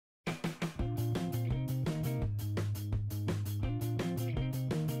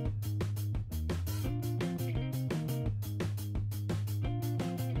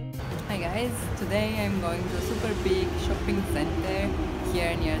guys, today I'm going to a super big shopping center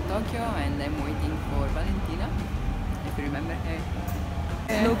here near Tokyo and I'm waiting for Valentina, if you remember her.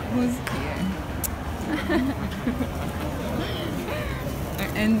 Look who's here.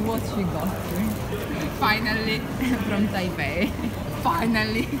 And what she got finally from Taipei.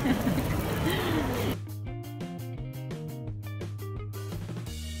 Finally.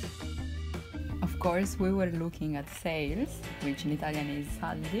 Of course, we were looking at sales, which in Italian is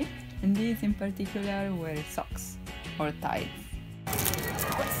saldi, and these in particular were socks or tights.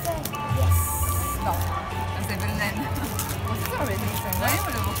 What's that? Yes! No, La stai prendendo? queste sono bellissime. Ma io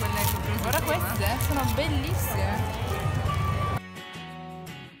volevo quelle che ho preso. Guarda prima. queste, sono bellissime.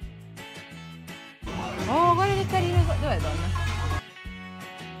 Oh, guarda che carine. Dov'è donna?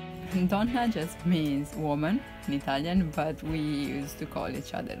 Donna just means woman in Italian, but we used to call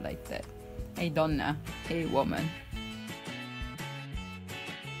each other like that. Hey donna, hey woman.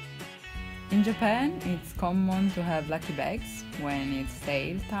 In Japan, it's common to have lucky bags when it's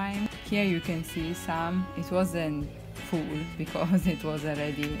sale time. Here you can see some. It wasn't full because it was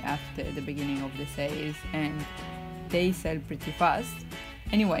already after the beginning of the sales and they sell pretty fast.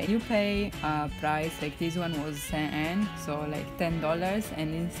 Anyway, you pay a price like this one was 10 yen, so like $10,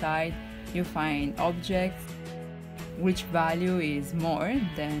 and inside you find objects which value is more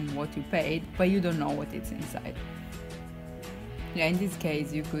than what you paid, but you don't know what it's inside. Yeah, in this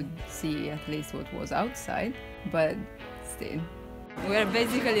case you could see at least what was outside, but still. We are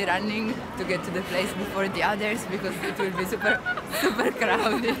basically running to get to the place before the others because it will be super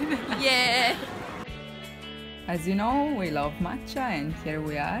crowded. Yeah! As you know, we love matcha, and here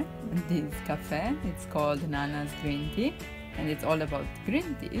we are at this cafe. It's called Nana's Green Tea, and it's all about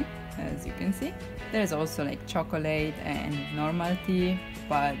green tea, as you can see. There's also like chocolate and normal tea,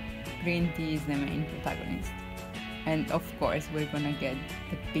 but green tea is the main protagonist. And of course, we're gonna get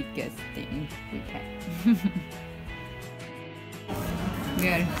the biggest thing we can. We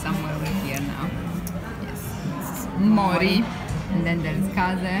are somewhere over here now. Yes, it's Mori. And then there's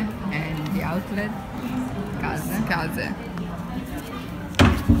Kaze and the outlet. Kaze.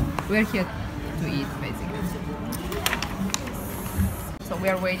 We're here to eat, basically. So we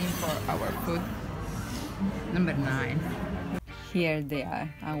are waiting for our food. Number 9. Here they are,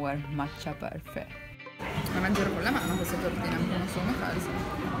 our matcha parfait. La mangerò con la mano queste tortine, non so come farsi.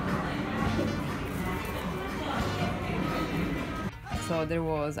 So there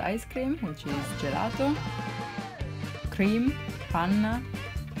was ice cream, which is gelato, cream, panna,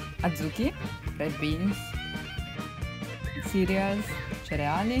 azuki, red beans, cereals,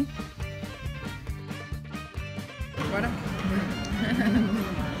 cereali. Guarda.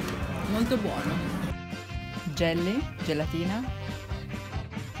 Molto buono. Jelly, gelatina,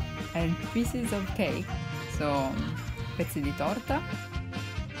 and pieces of cake, so pezzi di torta.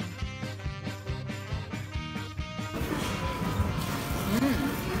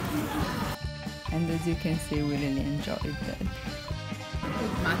 And as you can see, we really enjoyed that.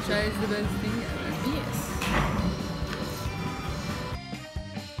 Matcha is the best thing ever. Yes.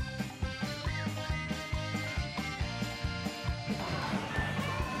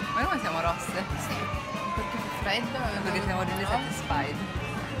 Ma come siamo rosse? Sì, perché fa freddo e Perché siamo really satisfied.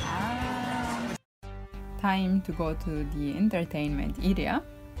 Time to go to the entertainment area.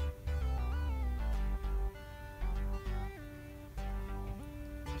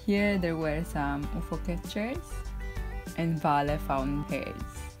 Here there were some UFO catchers and Vale found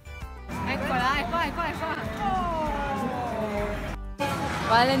hairs. Eccola. Oh.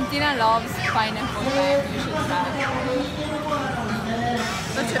 Valentina loves pineapple bag, you should try.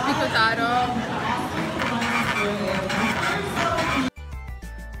 Dolce picotaro.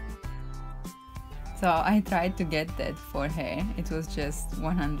 So I tried to get that for her. It was just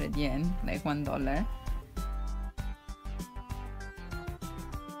 100 yen, like $1.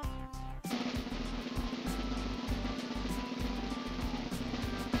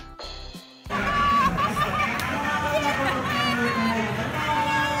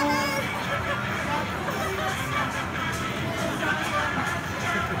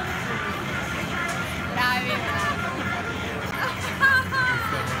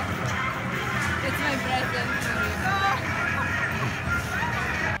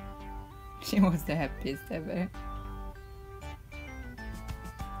 She was the happiest ever.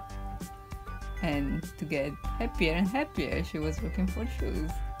 And to get happier and happier, she was looking for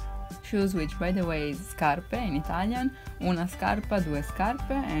shoes. Shoes, which by the way is scarpe in Italian. Una scarpa, due scarpe,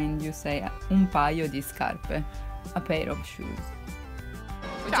 and you say un paio di scarpe, a pair of shoes.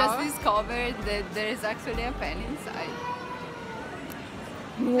 We just discovered that there is actually a pen inside.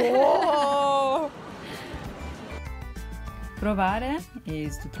 Whoa! Provare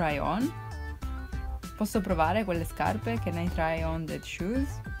is to try on. Posso provare quelle scarpe? Can I try on that shoes?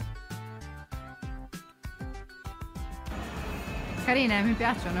 Carine, mi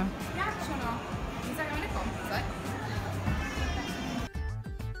piacciono. Mi piacciono. Mi sa che me le compro, sai?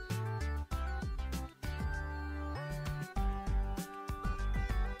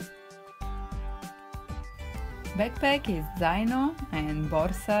 Backpack is zaino and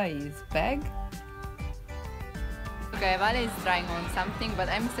borsa is bag. Okay, Vale is trying on something, but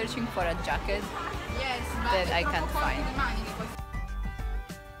I'm searching for a jacket Yes, that I can't find.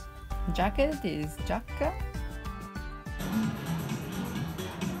 Jacket is giacca.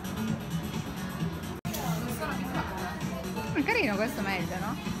 Non sono abituata. È carino questo, meglio,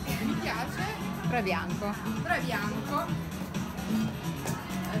 no? Mi piace, Però è bianco. però è bianco.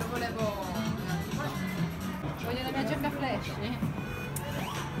 E lo volevo... Voglio la mia giacca flash.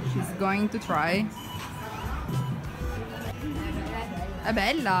 She's going to try. È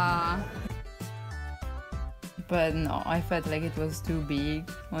bella! But no, I felt like it was too big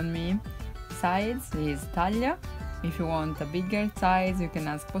on me. Size is taglia. If you want a bigger size, you can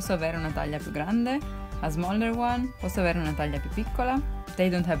ask, posso avere una taglia più grande? A smaller one? Posso avere una taglia più piccola? They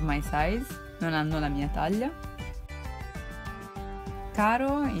don't have my size. Non hanno la mia taglia.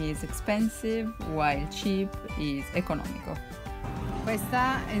 Caro is expensive, while cheap is economico.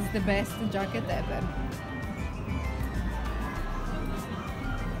 Questa is the best jacket ever.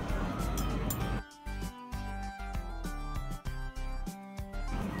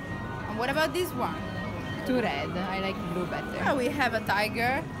 And what about this one? Too red, I like blue better. Oh, we have a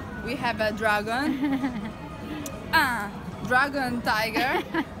tiger, we have a dragon. Dragon tiger.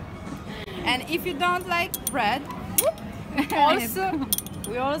 And if you don't like red, also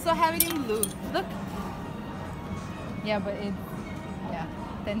we also have it in blue. Look. Yeah, but it's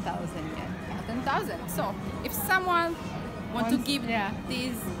 10,000 yen. 10,000. So if someone want to give yeah.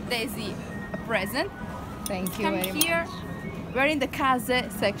 this Daisy a present, Thank you come very here. much. We're in the case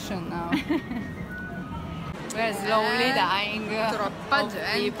section now. We're slowly dying. Troppa of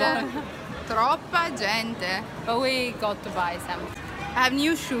gente. people. Troppa gente. But we got to buy some. I have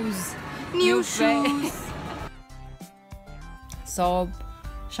new shoes. New shoes. Soap,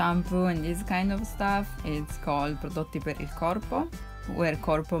 shampoo and this kind of stuff. It's called prodotti per il corpo, where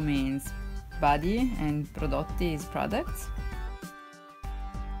corpo means body and prodotti is products.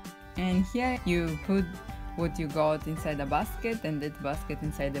 And here you put what you got inside a basket and that basket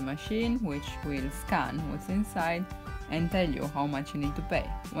inside the machine, which will scan what's inside and tell you how much you need to pay.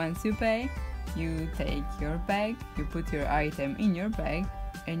 Once you pay, you take your bag, you put your item in your bag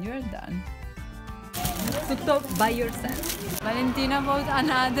and you're done. Tutto by yourself. Valentina bought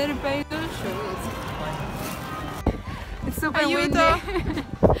another pair of shoes. It's super Aiuto. windy.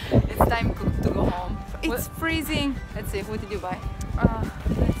 It's time to go home. It's freezing. Let's see, what did you buy? Uh,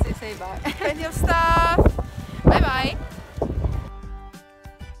 Let's see, say bye. Plenty of stuff. Bye bye.